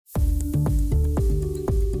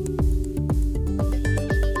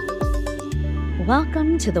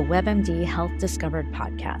Welcome to the WebMD Health Discovered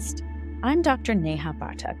podcast. I'm Dr. Neha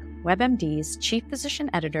Bartak, WebMD's Chief Physician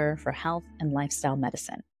Editor for Health and Lifestyle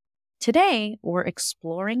Medicine. Today, we're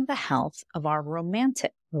exploring the health of our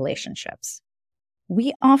romantic relationships.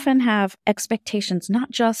 We often have expectations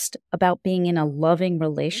not just about being in a loving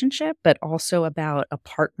relationship, but also about a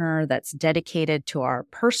partner that's dedicated to our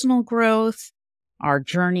personal growth, our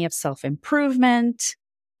journey of self-improvement,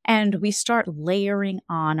 and we start layering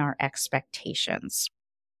on our expectations.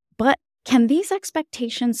 But can these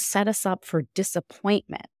expectations set us up for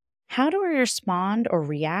disappointment? How do we respond or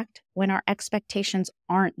react when our expectations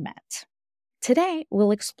aren't met? Today,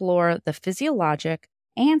 we'll explore the physiologic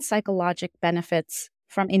and psychologic benefits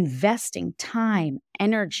from investing time,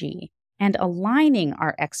 energy, and aligning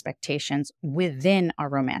our expectations within our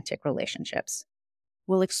romantic relationships.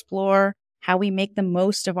 We'll explore how we make the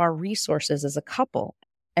most of our resources as a couple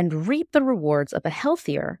and reap the rewards of a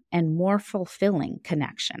healthier and more fulfilling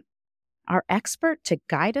connection. Our expert to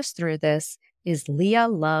guide us through this is Leah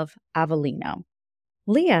Love Avellino.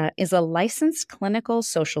 Leah is a licensed clinical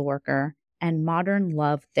social worker and modern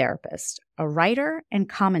love therapist, a writer and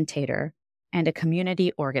commentator, and a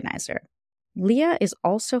community organizer. Leah is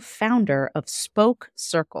also founder of Spoke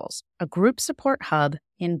Circles, a group support hub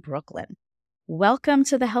in Brooklyn. Welcome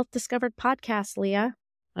to the Health Discovered podcast, Leah.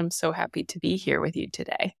 I'm so happy to be here with you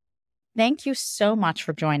today. Thank you so much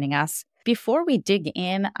for joining us. Before we dig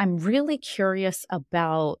in, I'm really curious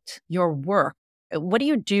about your work. What do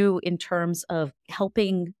you do in terms of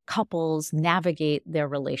helping couples navigate their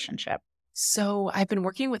relationship? So I've been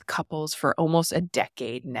working with couples for almost a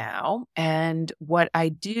decade now. And what I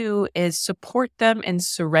do is support them in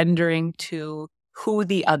surrendering to who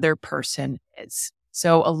the other person is.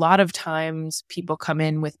 So a lot of times people come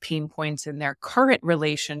in with pain points in their current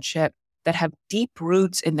relationship that have deep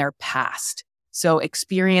roots in their past. So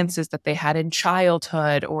experiences that they had in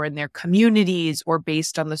childhood or in their communities or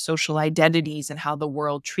based on the social identities and how the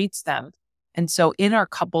world treats them. And so in our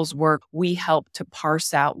couples work, we help to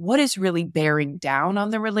parse out what is really bearing down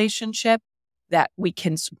on the relationship that we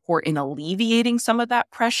can support in alleviating some of that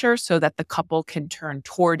pressure so that the couple can turn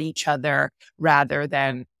toward each other rather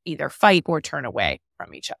than either fight or turn away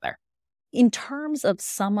from each other. In terms of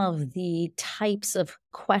some of the types of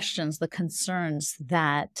questions, the concerns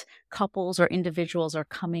that couples or individuals are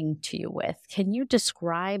coming to you with, can you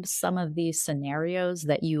describe some of these scenarios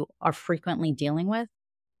that you are frequently dealing with?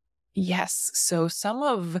 Yes. So some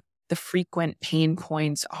of the frequent pain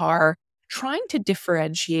points are trying to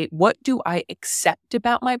differentiate what do I accept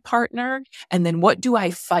about my partner and then what do I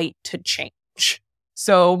fight to change.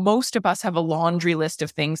 So most of us have a laundry list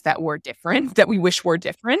of things that were different, that we wish were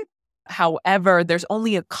different. However, there's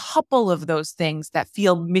only a couple of those things that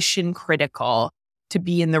feel mission critical to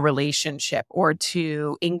be in the relationship or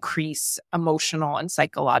to increase emotional and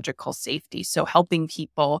psychological safety. So helping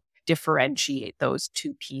people differentiate those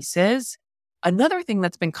two pieces. Another thing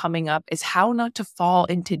that's been coming up is how not to fall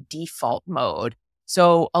into default mode.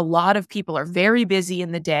 So a lot of people are very busy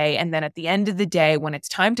in the day. And then at the end of the day, when it's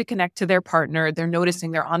time to connect to their partner, they're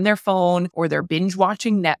noticing they're on their phone or they're binge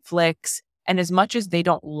watching Netflix. And as much as they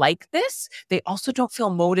don't like this, they also don't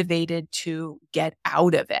feel motivated to get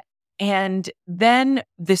out of it. And then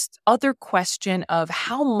this other question of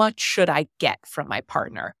how much should I get from my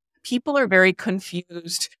partner? People are very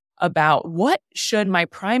confused about what should my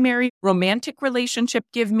primary romantic relationship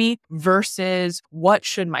give me versus what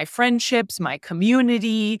should my friendships, my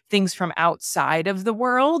community, things from outside of the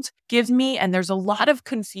world give me. And there's a lot of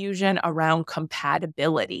confusion around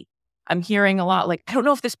compatibility. I'm hearing a lot like, I don't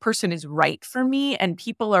know if this person is right for me. And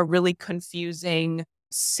people are really confusing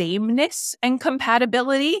sameness and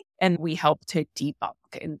compatibility. And we help to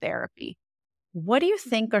debunk in therapy. What do you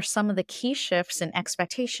think are some of the key shifts in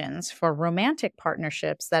expectations for romantic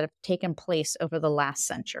partnerships that have taken place over the last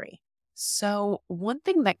century? So one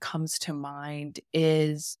thing that comes to mind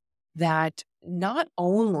is that not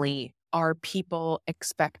only are people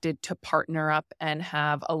expected to partner up and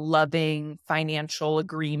have a loving financial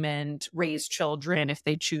agreement, raise children if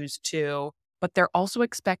they choose to, but they're also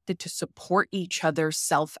expected to support each other's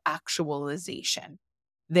self-actualization.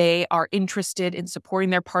 They are interested in supporting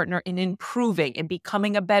their partner in improving and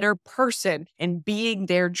becoming a better person and being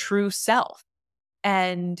their true self.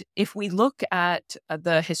 And if we look at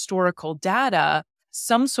the historical data,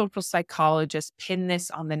 some social psychologists pin this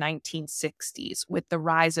on the 1960s with the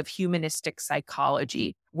rise of humanistic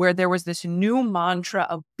psychology, where there was this new mantra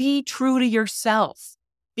of be true to yourself,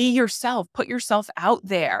 be yourself, put yourself out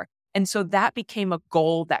there. And so that became a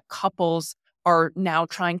goal that couples are now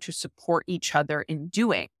trying to support each other in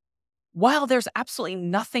doing. while there's absolutely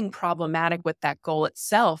nothing problematic with that goal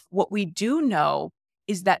itself, what we do know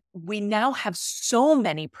is that we now have so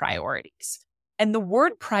many priorities. And the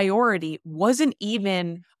word priority wasn't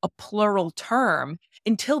even a plural term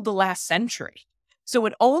until the last century. So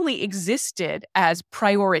it only existed as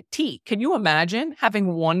priority. Can you imagine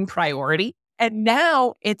having one priority? And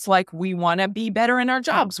now it's like we want to be better in our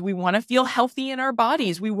jobs. We want to feel healthy in our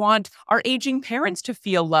bodies. We want our aging parents to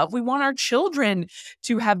feel love. We want our children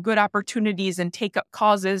to have good opportunities and take up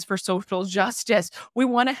causes for social justice. We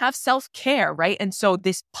want to have self-care, right? And so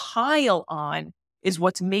this pile on is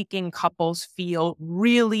what's making couples feel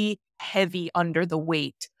really heavy under the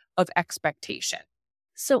weight of expectation.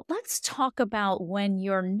 So let's talk about when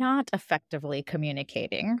you're not effectively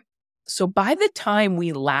communicating. So by the time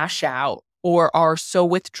we lash out or are so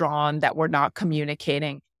withdrawn that we're not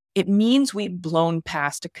communicating, it means we've blown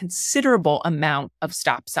past a considerable amount of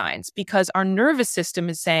stop signs because our nervous system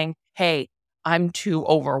is saying, hey, I'm too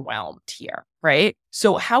overwhelmed here, right?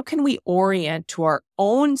 So how can we orient to our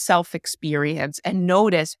own self-experience and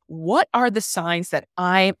notice what are the signs that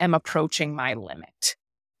I am approaching my limit?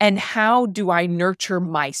 And how do I nurture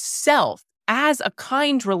myself as a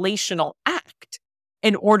kind relational act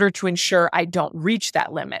in order to ensure I don't reach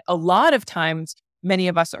that limit? A lot of times, many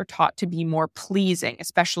of us are taught to be more pleasing,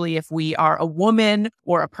 especially if we are a woman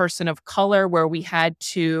or a person of color, where we had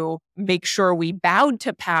to make sure we bowed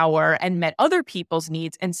to power and met other people's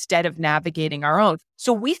needs instead of navigating our own.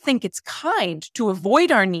 So we think it's kind to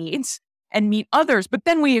avoid our needs and meet others, but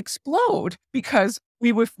then we explode because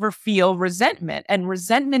we would feel resentment. And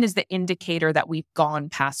resentment is the indicator that we've gone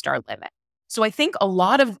past our limit. So I think a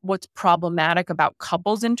lot of what's problematic about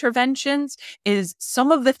couples interventions is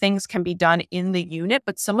some of the things can be done in the unit,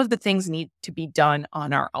 but some of the things need to be done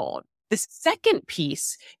on our own. The second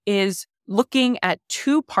piece is looking at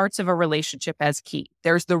two parts of a relationship as key.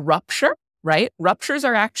 There's the rupture, right? Ruptures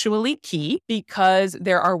are actually key because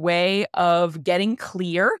they're our way of getting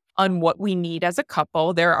clear on what we need as a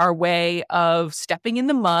couple. They're our way of stepping in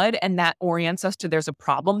the mud, and that orients us to there's a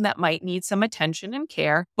problem that might need some attention and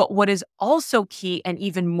care. But what is also key, and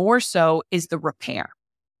even more so, is the repair.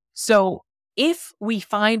 So if we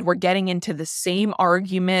find we're getting into the same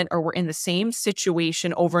argument or we're in the same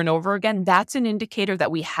situation over and over again, that's an indicator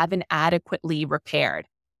that we haven't adequately repaired.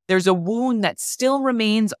 There's a wound that still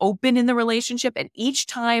remains open in the relationship. And each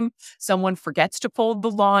time someone forgets to fold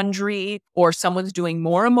the laundry or someone's doing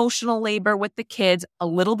more emotional labor with the kids, a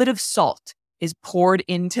little bit of salt is poured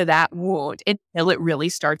into that wound until it really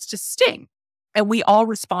starts to sting. And we all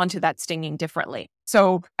respond to that stinging differently.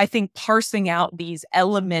 So I think parsing out these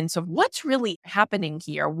elements of what's really happening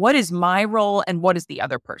here, what is my role and what is the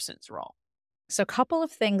other person's role? So a couple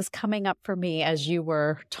of things coming up for me as you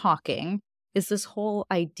were talking is this whole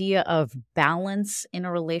idea of balance in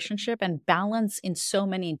a relationship, and balance in so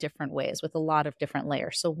many different ways with a lot of different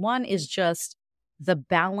layers. So one is just the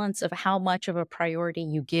balance of how much of a priority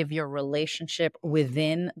you give your relationship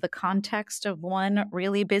within the context of one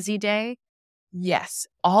really busy day. Yes,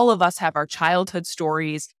 all of us have our childhood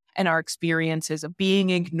stories and our experiences of being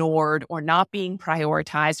ignored or not being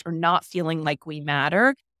prioritized or not feeling like we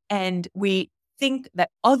matter. And we think that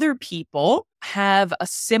other people have a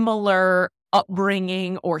similar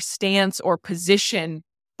upbringing or stance or position.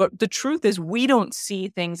 But the truth is we don't see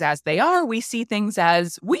things as they are. We see things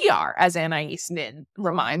as we are, as Anais Nin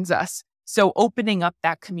reminds us. So opening up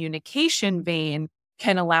that communication vein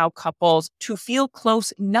can allow couples to feel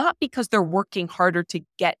close, not because they're working harder to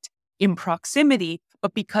get in proximity,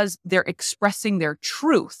 but because they're expressing their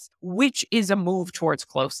truth, which is a move towards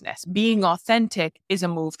closeness. Being authentic is a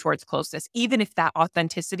move towards closeness, even if that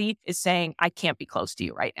authenticity is saying, I can't be close to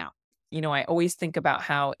you right now. You know, I always think about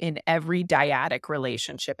how in every dyadic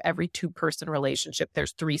relationship, every two-person relationship,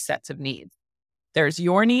 there's three sets of needs. There's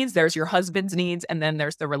your needs, there's your husband's needs, and then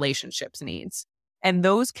there's the relationship's needs. And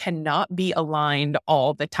those cannot be aligned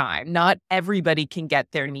all the time. Not everybody can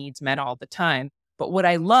get their needs met all the time. But what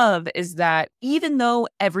I love is that even though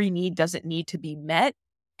every need doesn't need to be met,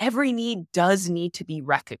 every need does need to be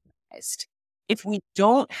recognized. If we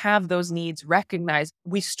don't have those needs recognized,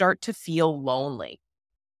 we start to feel lonely.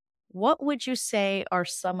 What would you say are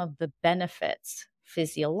some of the benefits,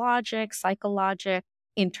 physiologic, psychologic,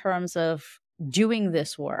 in terms of doing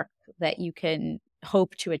this work that you can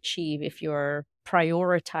hope to achieve if you're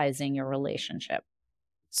prioritizing your relationship?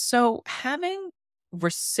 So having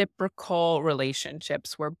reciprocal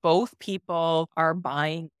relationships where both people are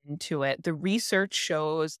buying into it, the research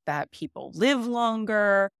shows that people live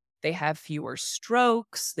longer, they have fewer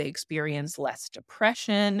strokes, they experience less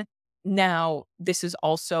depression. Now, this is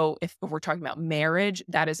also, if we're talking about marriage,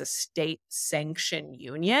 that is a state sanctioned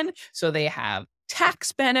union. So they have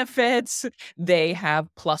tax benefits, they have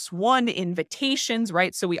 +1 invitations,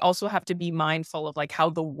 right? So we also have to be mindful of like how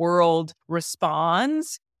the world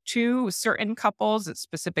responds to certain couples,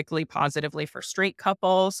 specifically positively for straight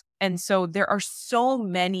couples. And so there are so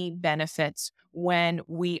many benefits when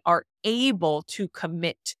we are able to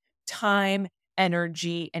commit time,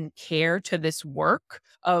 energy, and care to this work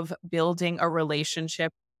of building a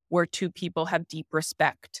relationship where two people have deep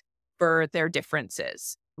respect for their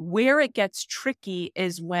differences. Where it gets tricky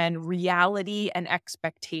is when reality and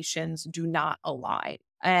expectations do not align,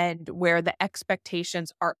 and where the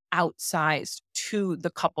expectations are outsized to the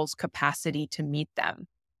couple's capacity to meet them.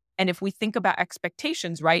 And if we think about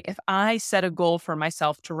expectations, right? If I set a goal for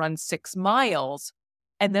myself to run 6 miles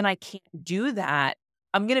and then I can't do that,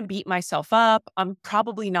 I'm going to beat myself up. I'm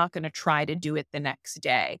probably not going to try to do it the next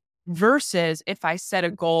day. Versus if I set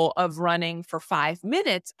a goal of running for 5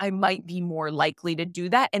 minutes, I might be more likely to do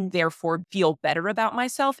that and therefore feel better about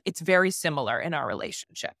myself. It's very similar in our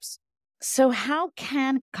relationships. So, how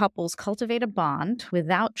can couples cultivate a bond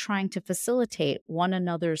without trying to facilitate one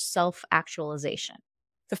another's self actualization?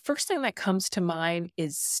 The first thing that comes to mind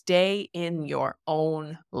is stay in your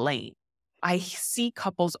own lane. I see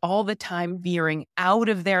couples all the time veering out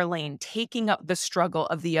of their lane, taking up the struggle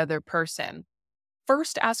of the other person.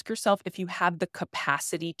 First, ask yourself if you have the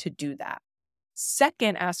capacity to do that.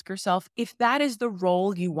 Second, ask yourself if that is the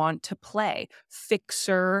role you want to play: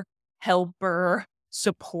 fixer, helper,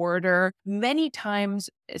 supporter. Many times,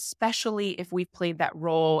 especially if we've played that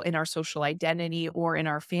role in our social identity or in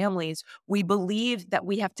our families, we believe that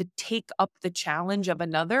we have to take up the challenge of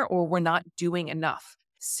another or we're not doing enough.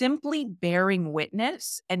 Simply bearing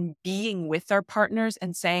witness and being with our partners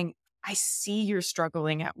and saying, I see you're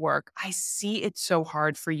struggling at work. I see it's so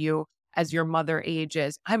hard for you as your mother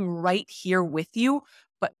ages. I'm right here with you,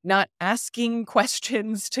 but not asking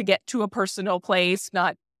questions to get to a personal place,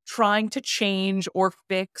 not trying to change or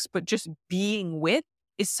fix, but just being with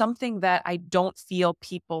is something that I don't feel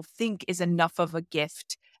people think is enough of a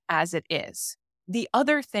gift as it is. The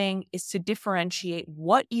other thing is to differentiate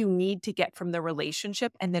what you need to get from the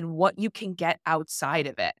relationship and then what you can get outside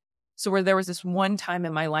of it. So where there was this one time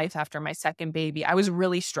in my life after my second baby, I was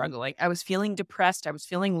really struggling. I was feeling depressed. I was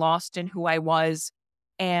feeling lost in who I was.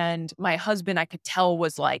 And my husband, I could tell,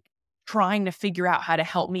 was like trying to figure out how to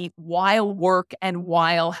help me while work and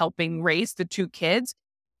while helping raise the two kids.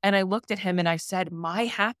 And I looked at him and I said, my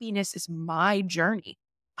happiness is my journey.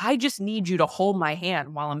 I just need you to hold my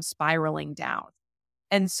hand while I'm spiraling down.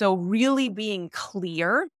 And so really being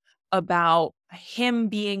clear about him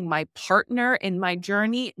being my partner in my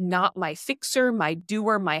journey, not my fixer, my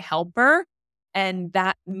doer, my helper. And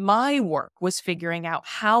that my work was figuring out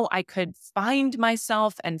how I could find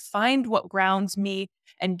myself and find what grounds me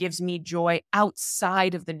and gives me joy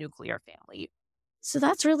outside of the nuclear family. So,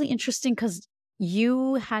 that's really interesting because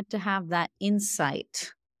you had to have that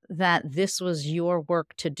insight that this was your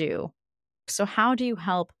work to do. So, how do you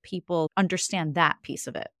help people understand that piece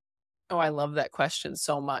of it? Oh, I love that question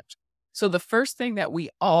so much. So, the first thing that we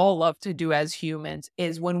all love to do as humans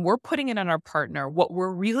is when we're putting it on our partner, what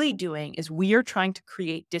we're really doing is we are trying to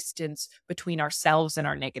create distance between ourselves and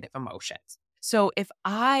our negative emotions. So, if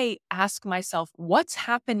I ask myself, what's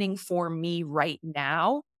happening for me right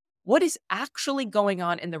now? What is actually going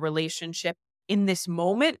on in the relationship in this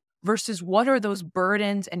moment versus what are those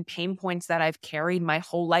burdens and pain points that I've carried my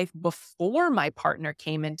whole life before my partner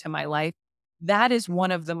came into my life? That is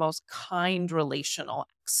one of the most kind relational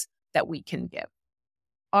acts that we can give.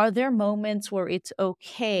 Are there moments where it's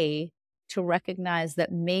okay to recognize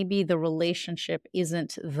that maybe the relationship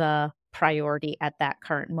isn't the priority at that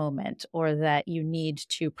current moment, or that you need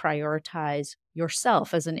to prioritize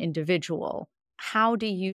yourself as an individual? How do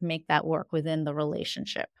you make that work within the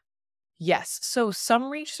relationship? Yes. So some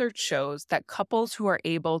research shows that couples who are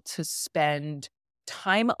able to spend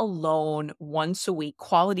time alone once a week,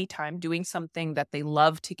 quality time, doing something that they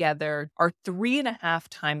love together, are 3.5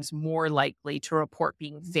 times more likely to report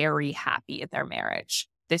being very happy in their marriage.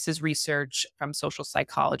 This is research from social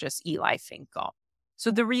psychologist Eli Finkel.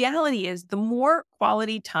 So the reality is the more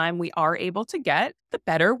quality time we are able to get, the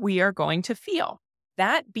better we are going to feel.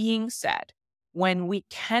 That being said, when we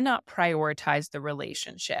cannot prioritize the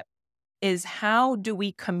relationship, is how do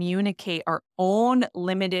we communicate our own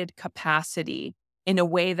limited capacity in a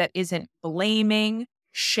way that isn't blaming,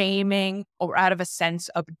 shaming, or out of a sense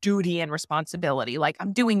of duty and responsibility? Like,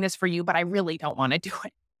 I'm doing this for you, but I really don't want to do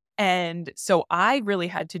it. And so I really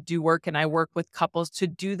had to do work, and I work with couples to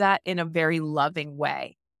do that in a very loving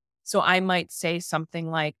way. So I might say something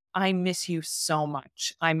like, I miss you so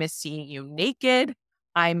much. I miss seeing you naked.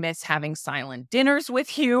 I miss having silent dinners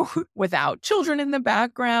with you without children in the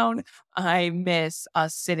background. I miss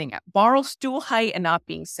us sitting at bar stool height and not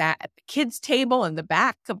being sat at the kids' table in the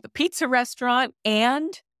back of the pizza restaurant.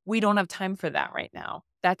 And we don't have time for that right now.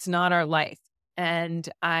 That's not our life. And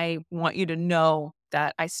I want you to know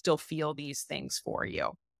that I still feel these things for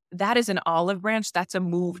you. That is an olive branch. That's a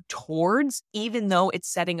move towards, even though it's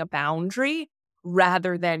setting a boundary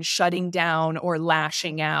rather than shutting down or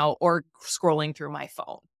lashing out or scrolling through my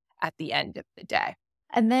phone at the end of the day.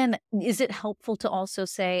 And then is it helpful to also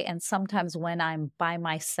say, and sometimes when I'm by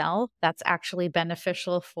myself, that's actually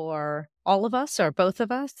beneficial for all of us or both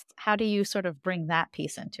of us? How do you sort of bring that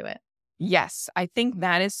piece into it? Yes, I think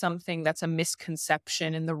that is something that's a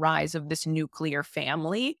misconception in the rise of this nuclear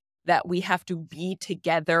family, that we have to be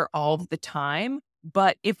together all the time.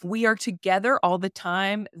 But if we are together all the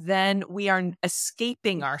time, then we are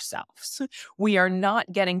escaping ourselves. We are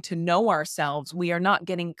not getting to know ourselves. We are not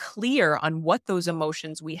getting clear on what those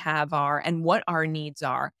emotions we have are and what our needs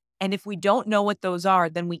are. And if we don't know what those are,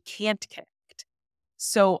 then we can't connect.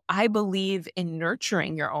 So I believe in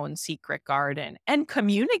nurturing your own secret garden and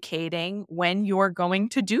communicating when you're going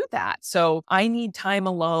to do that. So I need time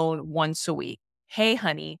alone once a week. Hey,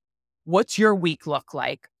 honey, what's your week look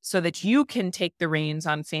like? So that you can take the reins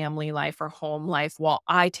on family life or home life while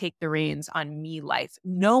I take the reins on me life,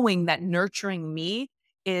 knowing that nurturing me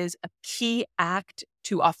is a key act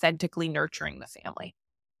to authentically nurturing the family.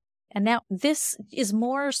 And now this is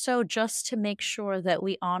more so just to make sure that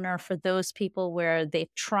we honor for those people where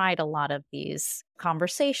they've tried a lot of these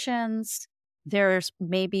conversations. There's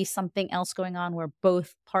maybe something else going on where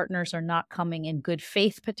both partners are not coming in good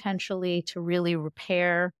faith potentially to really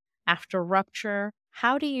repair after rupture.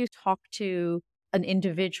 How do you talk to an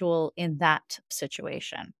individual in that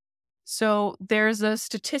situation? So there's a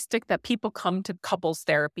statistic that people come to couples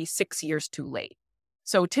therapy 6 years too late.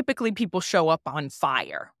 So typically people show up on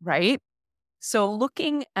fire, right? So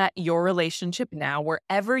looking at your relationship now,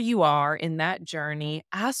 wherever you are in that journey,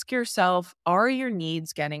 ask yourself, are your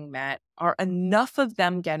needs getting met? Are enough of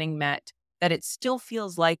them getting met that it still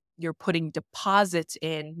feels like you're putting deposits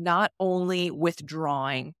in, not only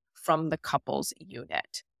withdrawing from the couple's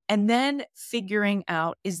unit? And then figuring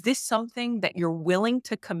out, is this something that you're willing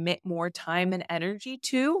to commit more time and energy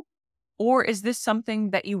to? Or is this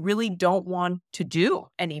something that you really don't want to do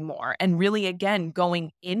anymore? And really, again,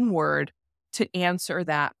 going inward to answer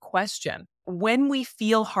that question. When we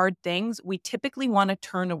feel hard things, we typically want to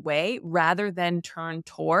turn away rather than turn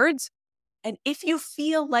towards. And if you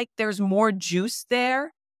feel like there's more juice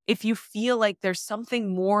there, if you feel like there's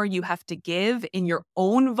something more you have to give in your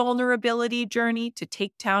own vulnerability journey to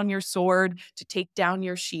take down your sword, to take down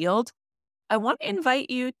your shield, I want to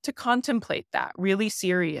invite you to contemplate that really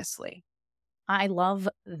seriously. I love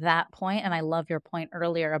that point, and I love your point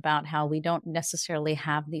earlier about how we don't necessarily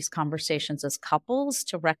have these conversations as couples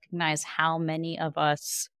to recognize how many of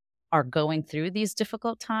us are going through these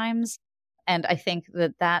difficult times. And I think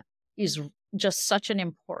that that is just such an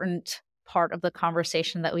important part of the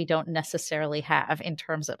conversation that we don't necessarily have in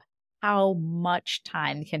terms of how much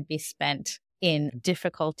time can be spent in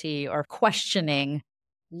difficulty or questioning.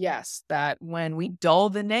 Yes, that when we dull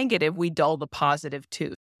the negative, we dull the positive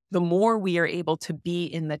too. The more we are able to be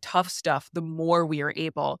in the tough stuff, the more we are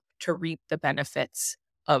able to reap the benefits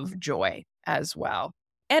of joy as well.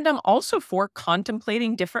 And I'm also for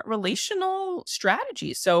contemplating different relational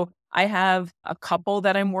strategies. So I have a couple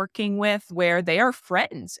that I'm working with where they are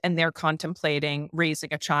friends and they're contemplating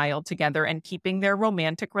raising a child together and keeping their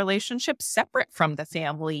romantic relationship separate from the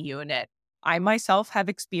family unit. I myself have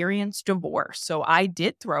experienced divorce, so I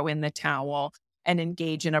did throw in the towel and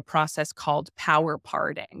engage in a process called power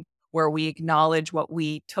parting, where we acknowledge what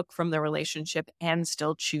we took from the relationship and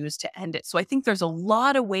still choose to end it. So I think there's a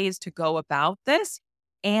lot of ways to go about this.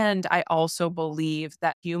 And I also believe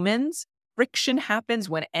that friction happens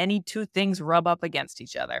when any two things rub up against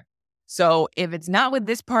each other. So if it's not with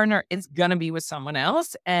this partner, it's going to be with someone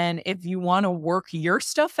else. And if you want to work your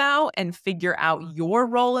stuff out and figure out your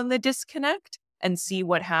role in the disconnect and see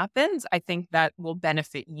what happens, I think that will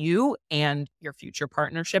benefit you and your future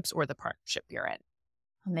partnerships or the partnership you're in.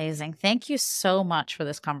 Amazing. Thank you so much for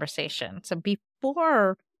this conversation. So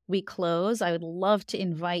before we close, I would love to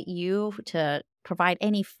invite you to provide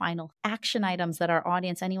any final action items that our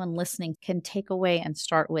audience, anyone listening, can take away and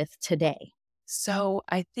start with today. So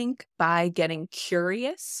I think by getting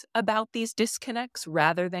curious about these disconnects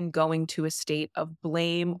rather than going to a state of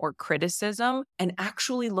blame or criticism and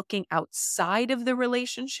actually looking outside of the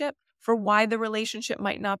relationship for why the relationship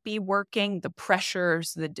might not be working, the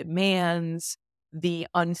pressures, the demands, the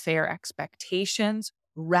unfair expectations,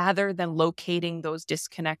 rather than locating those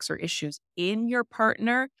disconnects or issues in your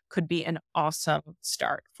partner could be an awesome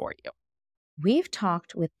start for you. We've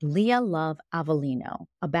talked with Leah Love Avellino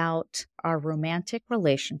about our romantic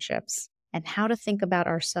relationships and how to think about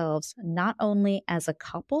ourselves not only as a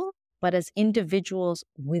couple, but as individuals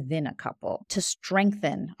within a couple to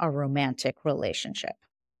strengthen our romantic relationship.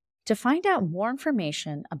 To find out more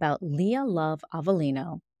information about Leah Love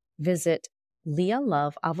Avellino, visit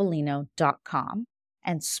leahloveavellino.com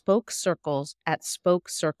and Spoke Circles at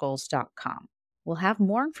spokecircles.com. We'll have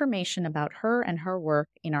more information about her and her work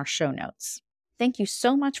in our show notes. Thank you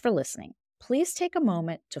so much for listening. Please take a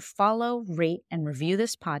moment to follow, rate, and review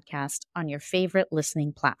this podcast on your favorite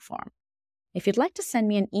listening platform. If you'd like to send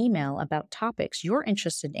me an email about topics you're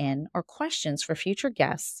interested in or questions for future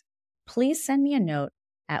guests, please send me a note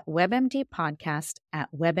at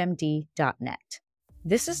webmdpodcast@webmd.net.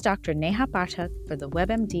 This is Dr. Neha Pathak for the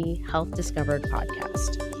WebMD Health Discovered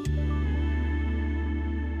podcast.